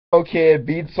Kid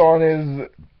beats on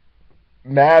his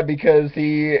mad because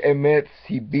he admits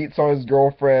he beats on his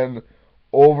girlfriend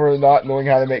over not knowing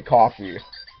how to make coffee.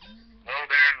 Well,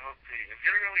 Darren, let's see. If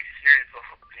you're really serious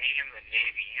about being in the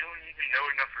Navy, you don't even know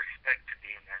enough respect to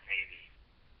be in that Navy.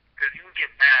 Because you would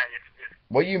get mad if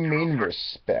What do you drill mean sergeant.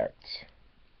 respect?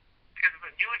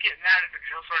 Because you would get mad if a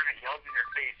drill sergeant yells in your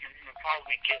face. You would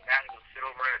probably get mad and go sit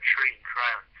over in a tree and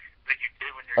cry like you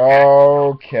did when your dad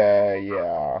yelled. Okay,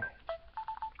 yeah.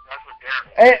 That's what Darren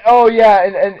will And, do. oh yeah,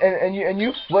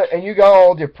 and you got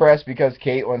all depressed because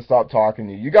Caitlin stopped talking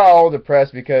to you. You got all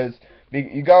depressed because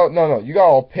you got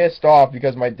all pissed off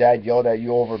because my dad yelled at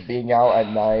you over being out at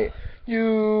night.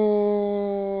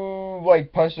 You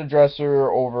like punched the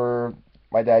dresser over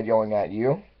my dad yelling at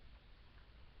you.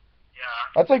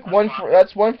 Yeah, That's like that's one why.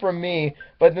 that's one from me,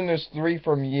 but then there's three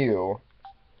from you.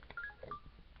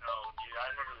 No, dude, I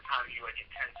remember the time you like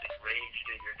intensely raged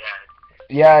at your dad.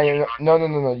 Yeah, Hitting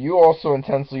on. no. You also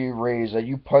intensely raged that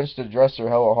you punched the dresser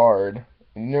hella hard.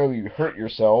 You nearly hurt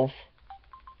yourself.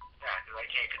 Yeah, because I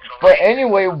can't control my But anger.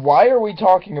 anyway, why are we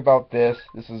talking about this?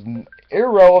 This is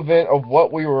irrelevant of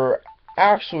what we were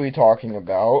actually talking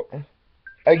about. No,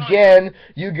 it's not. Again,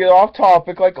 you get off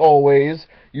topic like always.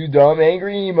 You dumb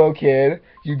angry emo kid.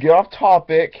 You get off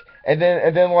topic, and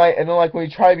then when you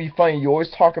try to be funny, you always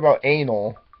talk about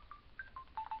anal.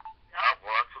 Yeah,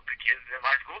 well, that's what the kids in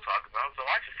my school talk about, so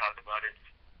I just talk about it.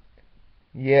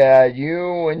 Yeah,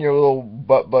 you and your little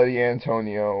butt buddy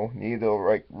Antonio need to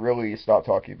like really stop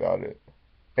talking about it.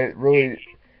 It really,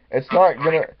 it's That's not funny.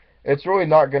 gonna, it's really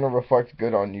not gonna reflect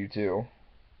good on you too.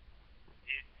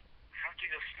 Dude, I have to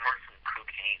go snort some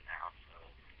cocaine now,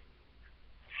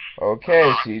 so.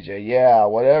 Okay, CJ, yeah,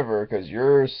 whatever, cause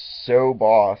you're so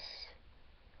boss.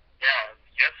 Yeah,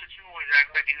 yes, that you always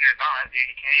act like you're not, dude.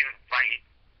 You can't even fight.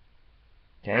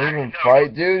 Can't Actually, even no,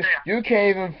 fight, don't dude. say You can't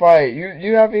even fight.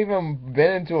 You haven't even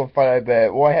been into a fight, I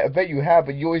bet. Well, I bet you have,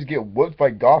 but you always get whooped by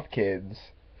goth kids.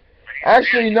 I didn't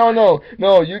say I Actually, can fight.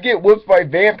 no. You get whooped by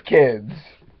vamp kids.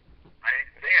 I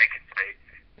didn't say I can fight.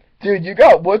 Dude, you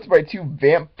got whooped by two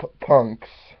vamp punks.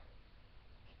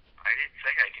 I didn't say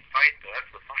I could fight, though.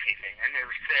 That's the funny thing. I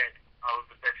never said I was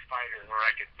the best fighter or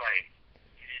I could fight.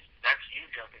 That's you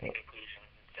jumping to conclusions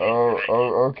and saying that I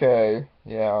did. Okay,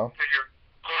 yeah. Because you're a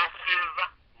compulsive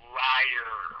liar.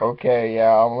 Okay,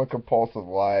 yeah, I'm a compulsive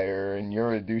liar, and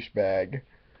you're a douchebag.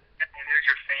 And there's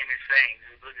your famous saying.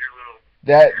 Your little.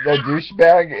 That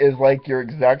douchebag is like your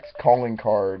exact calling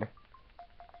card.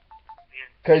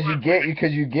 Cause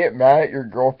you get mad at your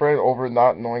girlfriend over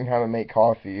not knowing how to make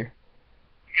coffee.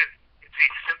 Because it's a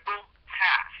simple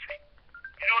task.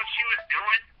 You know what she was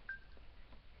doing?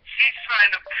 She's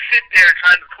trying to sit there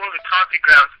trying to pour the coffee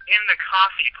grounds in the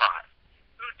coffee pot.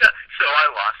 Who does? So I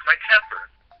lost my temper.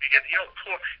 Because you don't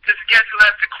pour. Just guess who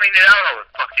has to clean it out all the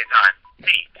fucking time?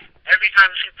 Me. Every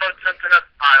time she fucked something up,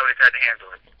 I always had to handle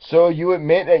it. So you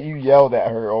admit that you yelled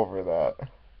at her over that.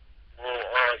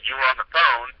 Well, you were on the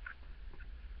phone,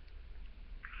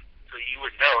 so you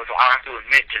would know. So I don't have to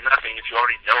admit to nothing if you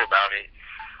already know about it.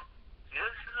 This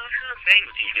is the thing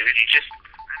with you, dude. You just,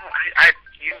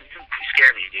 you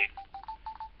scare me, dude.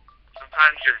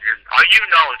 Sometimes are you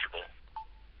knowledgeable?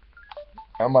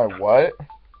 Am I what?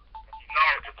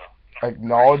 Knowledgeable. No,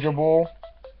 Acknowledgeable?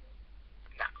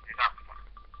 no, you're not.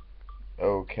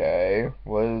 Okay.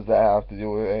 What does that have to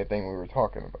do with anything we were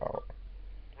talking about?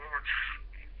 We were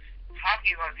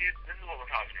talking about, dude, this is what we're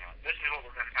talking about. This is what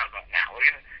we're going to talk about now. We're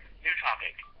going to, new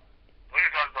topic. We're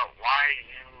going to talk about why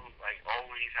you, like,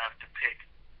 always have to pick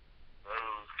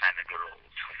those kind of girls.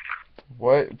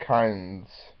 What kinds?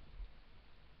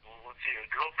 Well, let's see, your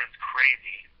girlfriend's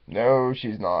crazy. No,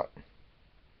 she's not.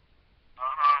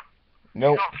 Uh-huh. You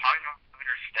Nope. know, talking about having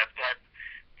her stepdad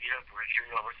beat up Richard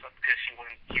over something because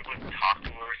he wouldn't talk to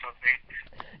her or something.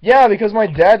 Yeah, because my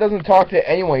dad doesn't talk to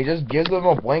anyone. He just gives them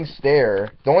a blank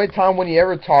stare. The only time when he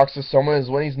ever talks to someone is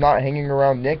when he's not hanging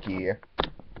around Nikki. Well,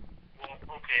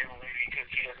 okay, well, maybe because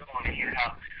he doesn't want to hear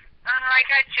how, I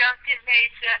got jumped in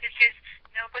Mesa because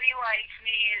nobody likes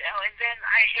me, and then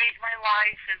I hate my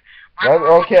life, and my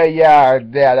mom... Okay, yeah,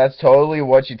 that's totally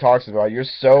what she talks about. You're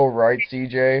so right,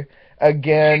 CJ.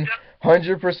 Again,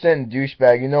 100%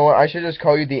 douchebag. You know what? I should just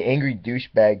call you the angry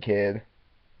douchebag kid.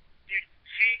 She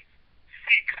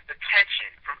seeks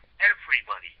attention from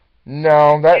everybody.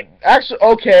 No, that actually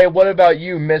okay. What about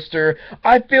you, Mister?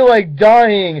 I feel like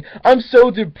dying. I'm so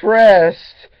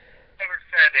depressed. Never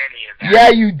said any of that. Yeah,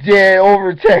 you did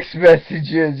over text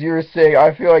messages. You were saying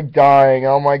I feel like dying.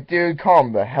 I'm like, dude,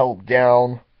 calm the hell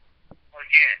down.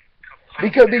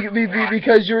 Because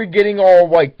you were getting all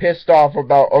like pissed off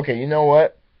about. Okay, you know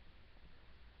what?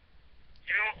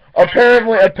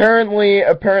 Apparently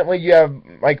you have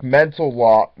like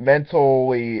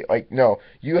mentally like no,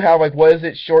 you have like what is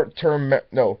it? Short-term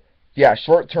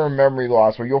memory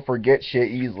loss where you'll forget shit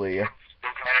easily.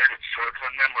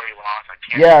 Short-term memory loss. I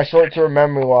can't. Yeah, short-term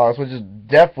memory loss, which is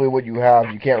definitely what you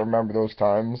have. You can't remember those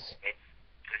times. This is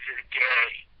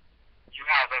gay. You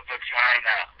have a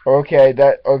vagina.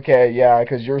 Okay, yeah,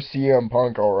 because you're CM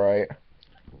Punk, alright.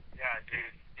 Yeah, dude.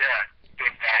 Yeah,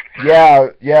 big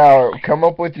bag. Yeah, come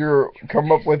up with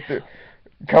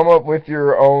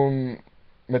your own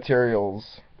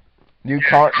materials. New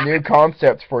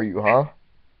concepts for you, huh?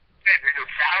 Hey, there's a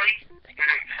Sally.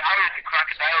 Sally is a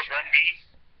Crocodile Dundee.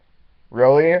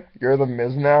 Really? You're the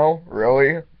Miz now?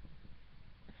 Really?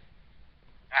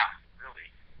 Yeah,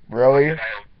 Really? Really?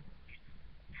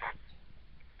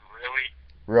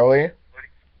 Really? What are you,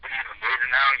 the Miz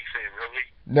now? You say really?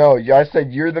 No, I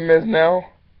said you're the Miz now?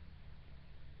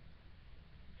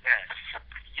 Yes.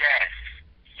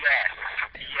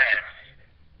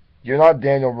 You're not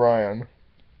Daniel Bryan. Yeah,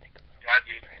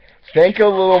 dude. Think a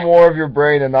little more of your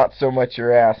brain and not so much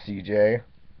your ass, CJ. Yeah, you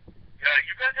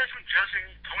guys have some Justin,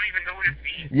 you don't even know what it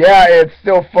means. Yeah, it's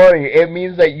still funny. It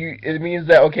means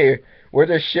that okay, where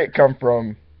does shit come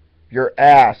from? Your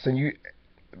ass, and you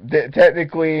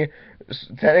technically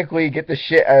get the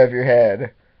shit out of your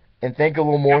head and think a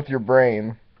little more with your brain. Let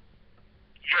me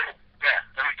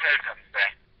tell you something,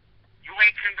 man. You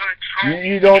ain't gonna try.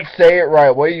 You don't say it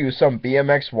right. What are you, some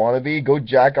BMX wannabe? Go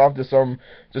jack off to some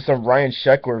Ryan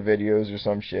Sheckler videos or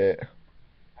some shit. Why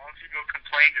don't you go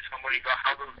complain to somebody about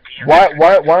how those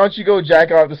BMX... Why don't you go jack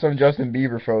off to some Justin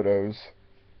Bieber photos?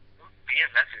 Those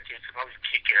BMXers can always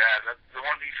kick your ass. That's the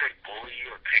ones you say bully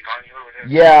you or pick on you or whatever.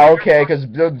 Yeah, okay, because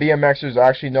those BMXers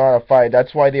actually know how to fight.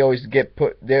 That's why they always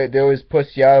they always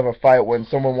pussy out of a fight when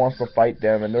someone wants to fight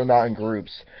them and they're not in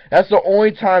groups. That's the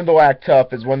only time they'll act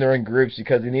tough is when they're in groups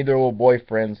because they need their little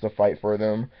boyfriends to fight for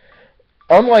them.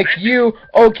 Unlike you,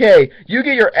 okay, you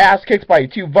get your ass kicked by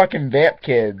two fucking vamp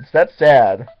kids. That's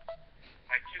sad.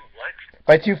 By two what?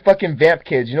 By two fucking vamp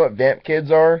kids. You know what vamp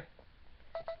kids are?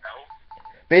 No.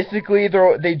 Basically,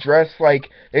 they dress like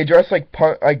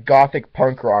gothic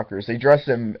punk rockers. They dress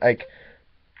in like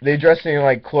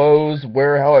clothes,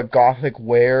 wear hella gothic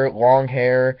wear, long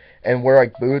hair, and wear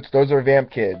like boots. Those are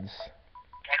vamp kids.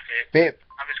 That's it.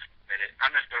 I'm just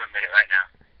gonna admit it right now.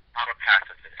 I'm a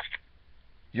pacifist.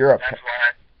 That's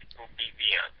why people beat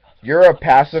me up. You're a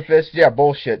pacifist? Yeah,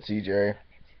 bullshit, CJ.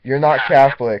 You're not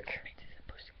Catholic.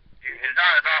 It's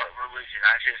not about religion.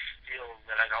 I just feel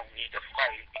that I don't need to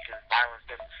fight because violence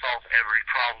doesn't solve every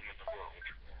problem in the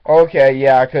world. Okay,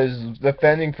 yeah, because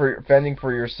fending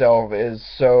for yourself is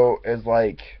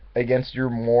like against your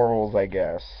morals, I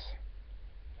guess.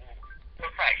 But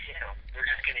right, they're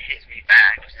just gonna hit me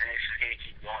back, and it's just gonna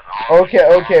keep going on.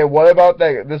 Okay, what about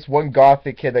this one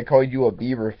gothic kid that called you a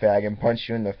Bieber fag and punched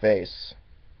you in the face?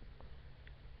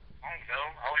 I don't know.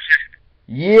 I was just...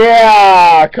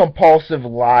 Yeah, compulsive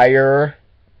liar.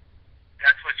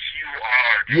 That's what you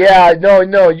are, dude. Yeah,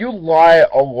 no, you lie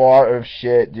a lot of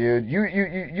shit, dude.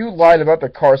 You lied about the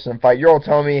Carson fight. You're all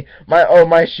telling me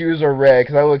my shoes are red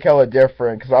because I look hella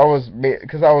different because I was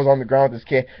on the ground with this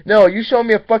kid. No, you showed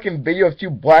me a fucking video of two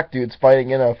black dudes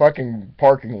fighting in a fucking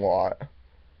parking lot.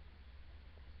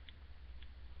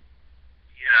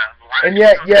 Yeah. And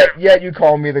yet you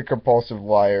call me the compulsive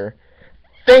liar.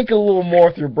 Think a little more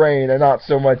with your brain and not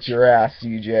so much your ass,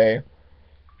 CJ.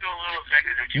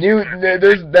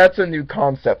 That's a new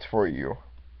concept for you.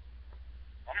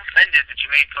 I'm offended that you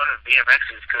made fun of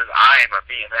BMXers because I am a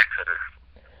BMXer.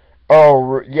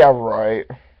 Oh, yeah, right.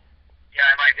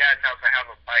 Yeah, at my dad's house I have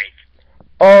a bike.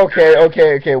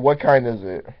 Okay, what kind is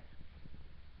it?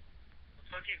 It's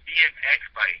fucking BMX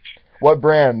bike. What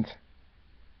brand?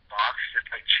 Fox,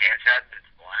 just like Chance had, it's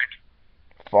black.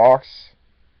 Fox?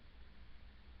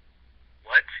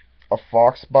 What? A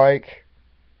Fox bike?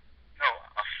 No,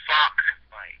 a Fox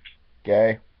bike.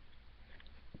 Okay.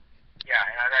 Yeah,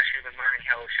 and I've actually been learning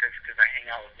hella tricks because I hang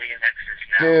out with BMXers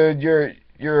now. Dude,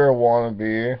 you're a wannabe.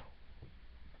 You're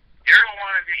a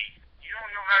wannabe. You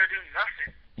don't know how to do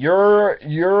nothing.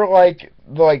 You're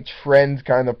like trend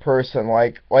kind of person.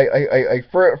 Like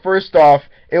first off,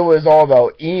 it was all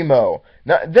about emo.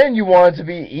 Then you wanted to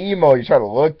be emo. You try to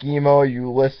look emo. You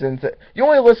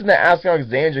only listen to Ask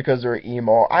Alexandria because they're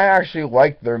emo. I actually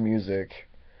like their music.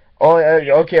 Oh,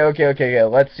 okay.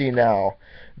 Let's see now.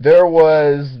 there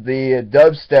was the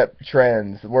dubstep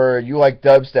trends where you like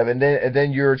dubstep, and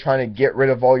then you were trying to get rid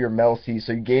of all your metal CDs,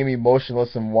 so you gave me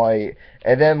Motionless in White,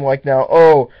 and then like now,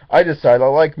 oh, I decided I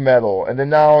like metal, and then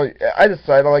now I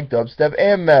decided I like dubstep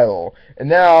and metal, and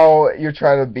now you're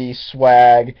trying to be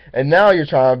swag, and now you're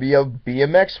trying to be a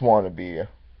BMX wannabe.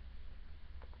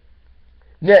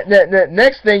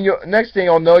 Next thing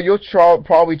you'll know, you'll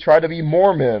probably try to be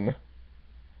Mormon.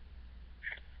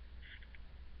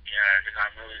 Yeah, because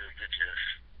I'm really religious.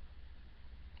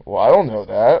 Well, I don't know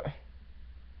that. Well,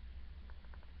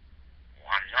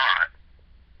 I'm not.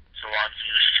 So why don't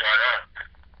you just shut up?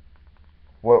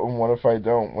 What if I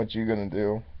don't? What you gonna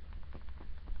do?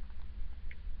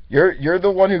 You're the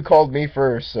one who called me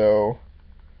first, so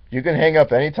you can hang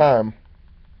up anytime.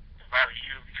 About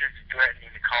you just threatening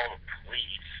to call the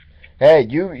police. Hey,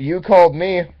 you called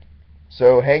me,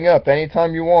 so hang up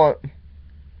anytime you want.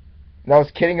 And I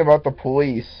was kidding about the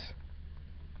police.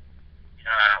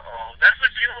 Oh, that's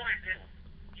what you always do.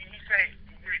 You say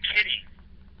you're kidding.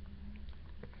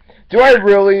 Do I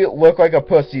really look like a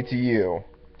pussy to you?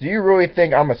 Do you really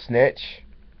think I'm a snitch?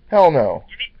 Hell no.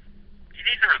 You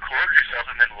need to record yourself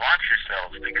and then watch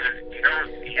yourself because,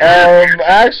 you know...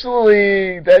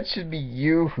 Actually, that should be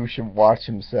you who should watch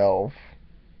himself.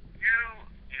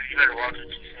 You better watch what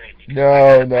you say.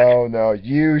 No,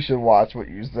 you should watch what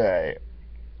you say.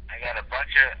 I got a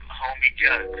bunch of homie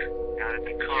jugs down at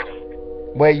the club.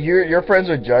 Wait, your friends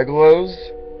are juggalos?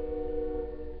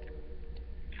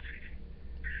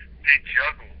 They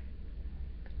juggle.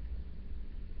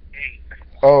 Hey.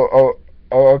 Oh,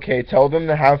 okay. Tell them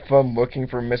to have fun looking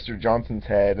for Mr. Johnson's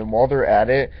head, and while they're at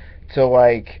it,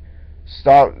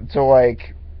 stop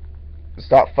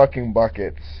fucking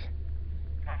buckets.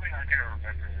 Probably not gonna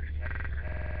remember this.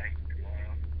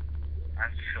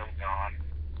 I'm so gone.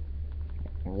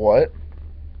 What?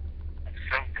 I'm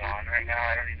so gone right now.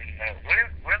 I don't even know.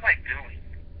 What am I doing?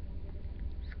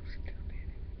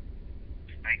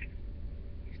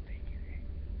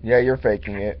 Yeah, you're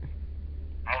faking it.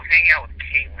 I was hanging out with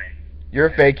Caitlin. You're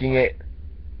faking it.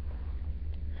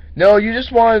 No, you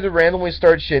just wanted to randomly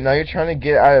start shit. Now you're trying to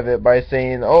get out of it by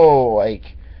saying, oh,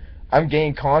 like, I'm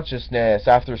gaining consciousness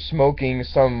after smoking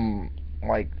some,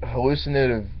 like,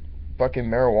 hallucinative fucking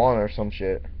marijuana or some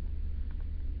shit.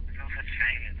 There's no such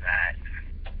thing as that.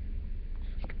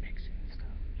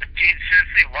 But dude,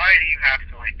 seriously, why do you have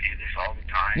to, like, do this all the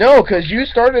time? No, because you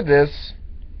started this,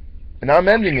 and I'm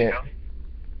ending it.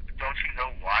 Don't you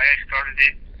know why I started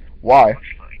it? Why? Don't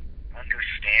you, like,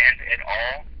 understand at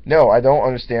all? No, I don't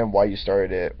understand why you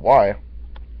started it. Why?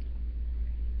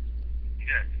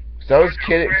 Because I was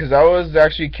kidding. Because I was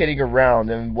actually kidding around.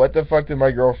 And what the fuck did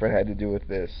my girlfriend have to do with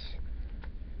this?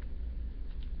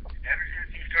 Ever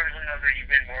since you started going over, you've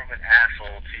been more of an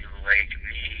asshole to like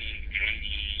me,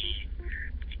 Katie,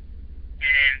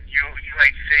 and you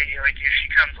like say like if she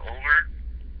comes over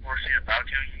or she's about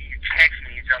to, you text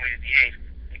me and tell me to behave.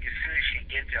 Like as soon as she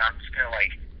gets there, I'm just gonna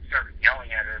like start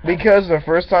yelling at her. Because the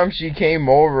first time she came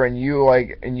over and you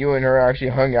and her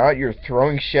actually hung out, you're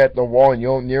throwing shit at the wall and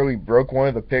you nearly broke one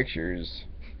of the pictures.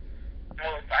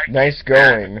 Well, nice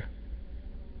going.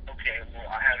 Okay, well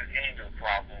I have an anger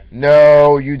problem.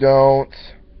 No, you don't.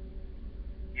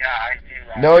 Yeah, I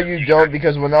do. No, you don't,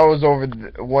 because when I was over,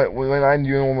 when I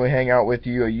normally hang out with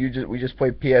you, we just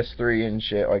play PS3 and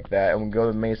shit like that, and we go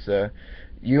to Mesa.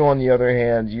 You, on the other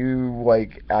hand, you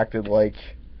like acted like.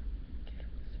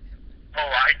 Oh,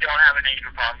 I don't have an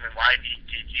anger problem. And why did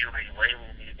you label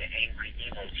me the Angry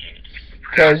Emo Kid?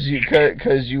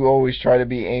 Cause you always try to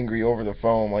be angry over the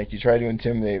phone, like you try to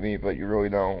intimidate me, but you really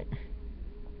don't.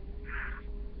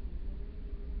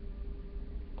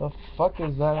 The fuck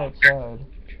is that outside?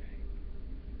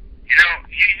 You know,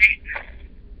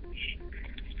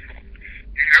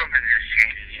 your girlfriend just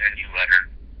changes you a new letter.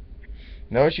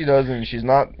 No, she doesn't. She's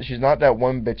not that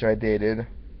one bitch I dated.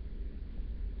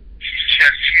 She's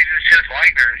just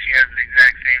like her. She has the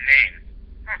exact same name.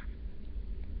 Huh.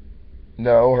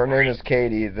 No, her name is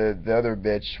Katie. The other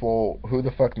bitch. Well, who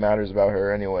the fuck matters about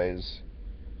her, anyways?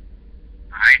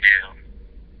 I do.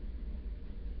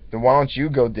 Then why don't you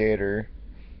go date her?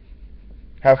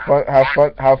 Have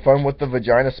fun with the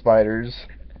vagina spiders.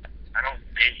 I don't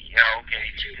date. Yeah, okay.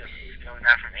 She's doing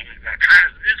that for me. This is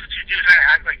what you do. Try to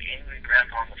act like angry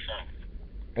grandpa on the phone.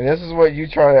 And this is what you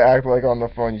try to act like on the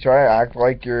phone. You try to act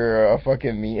like you're a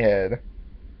fucking meathead.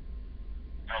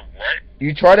 What?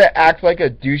 You try to act like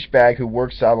a douchebag who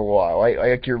works out a lot.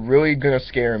 Like you're really gonna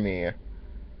scare me.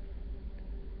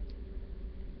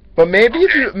 But maybe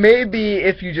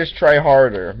if you just try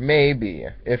harder, maybe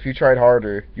if you tried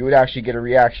harder, you would actually get a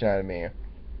reaction out of me.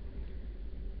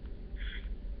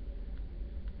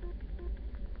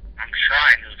 I'm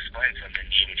trying to explain something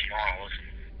to you if you don't want to listen.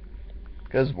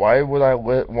 Because why would I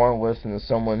want to listen to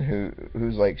someone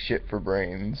who's like shit for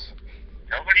brains?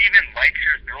 Nobody even likes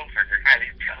your girlfriend. They're not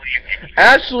even telling you anything.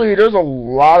 Actually, there's a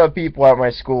lot of people at my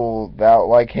school that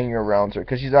like hanging around her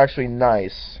because she's actually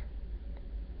nice.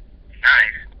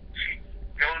 Nice. She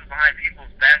goes behind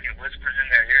people's back and whispers in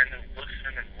their ear and then looks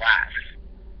at them and laughs.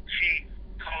 She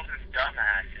calls them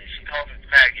dumbasses. She calls them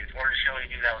faggots. Or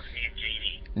showing you that was me and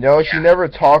JD. No, Yeah. she never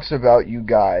talks about you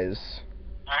guys.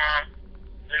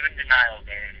 Live in denial,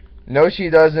 Darren. No, she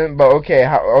doesn't. But okay,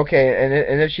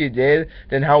 and if she did,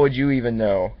 then how would you even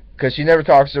know? Because she never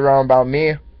talks around about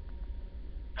me.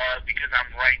 Because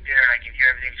I'm right there and I can hear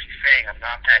everything she's saying. I'm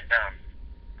not that dumb.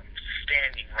 I'm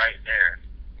standing right there.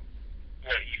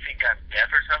 What, you think I'm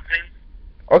deaf or something?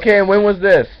 Okay, and when was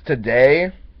this?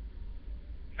 Today?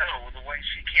 No, the way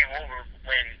she came over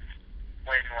when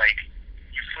like,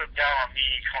 you flipped out on me,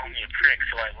 you called me a prick,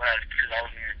 so I left because I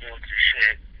wasn't going to deal with your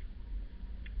shit.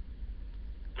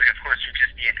 Which, of course, would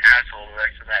just be an asshole the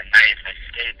rest of that night if I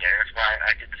stayed there. That's why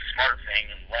I did the smart thing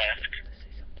and left.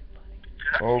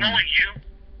 Because knowing you,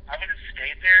 I would have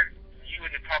stayed there, you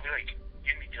would have probably, like,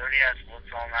 give me dirty-ass looks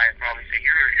all night and probably say,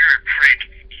 you're a prick,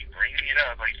 and you keep bringing it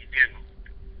up like you do.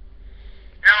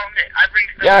 Now, I bring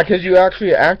stuff Yeah, because you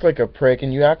actually act like a prick,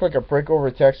 and you act like a prick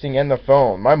over texting and the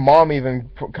phone. My mom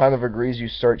even kind of agrees you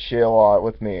start shit a lot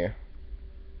with me. Okay,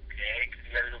 because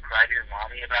you gotta go cry to your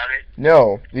mommy about it?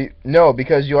 No,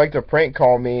 because you like to prank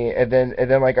call me, and then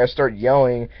like I start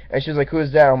yelling, and she's like,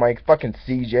 "Who's that?" I'm like, "Fucking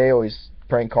CJ always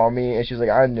prank call me," and she's like,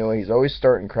 "I knew it. He's always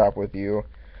starting crap with you."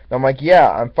 And I'm like, "Yeah,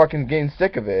 I'm fucking getting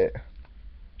sick of it."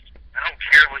 I don't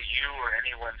care what you or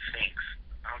anyone thinks.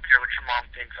 I don't care what your mom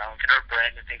thinks. I don't care what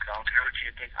Brandon thinks. I don't care what you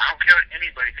think. I don't care what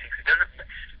anybody thinks. It doesn't.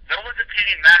 No one's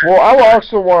opinion matters. Well, I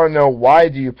also want to know, why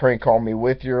do you prank call me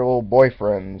with your little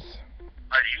boyfriends?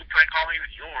 You prank call me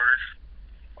with yours.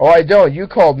 Oh, I don't. You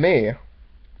called me. No,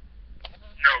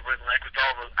 but like with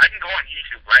all those, I can go on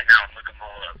YouTube right now and look them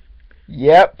all up.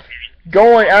 Yep.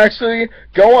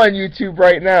 Go on YouTube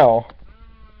right now.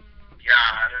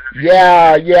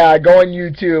 Yeah, go on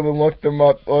YouTube and look them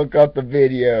up. Look up the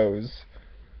videos.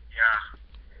 Yeah.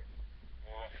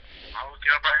 Well, I'll look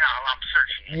it up right now. I'm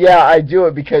searching. Yeah, I do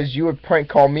it because you would prank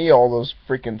call me all those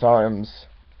freaking times.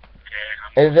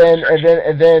 Okay. And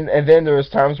then there was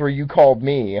times where you called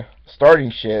me,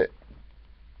 starting shit.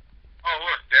 Oh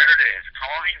look, there it is.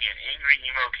 Calling an Angry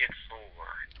Emo Kid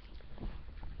 4.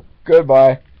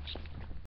 Goodbye.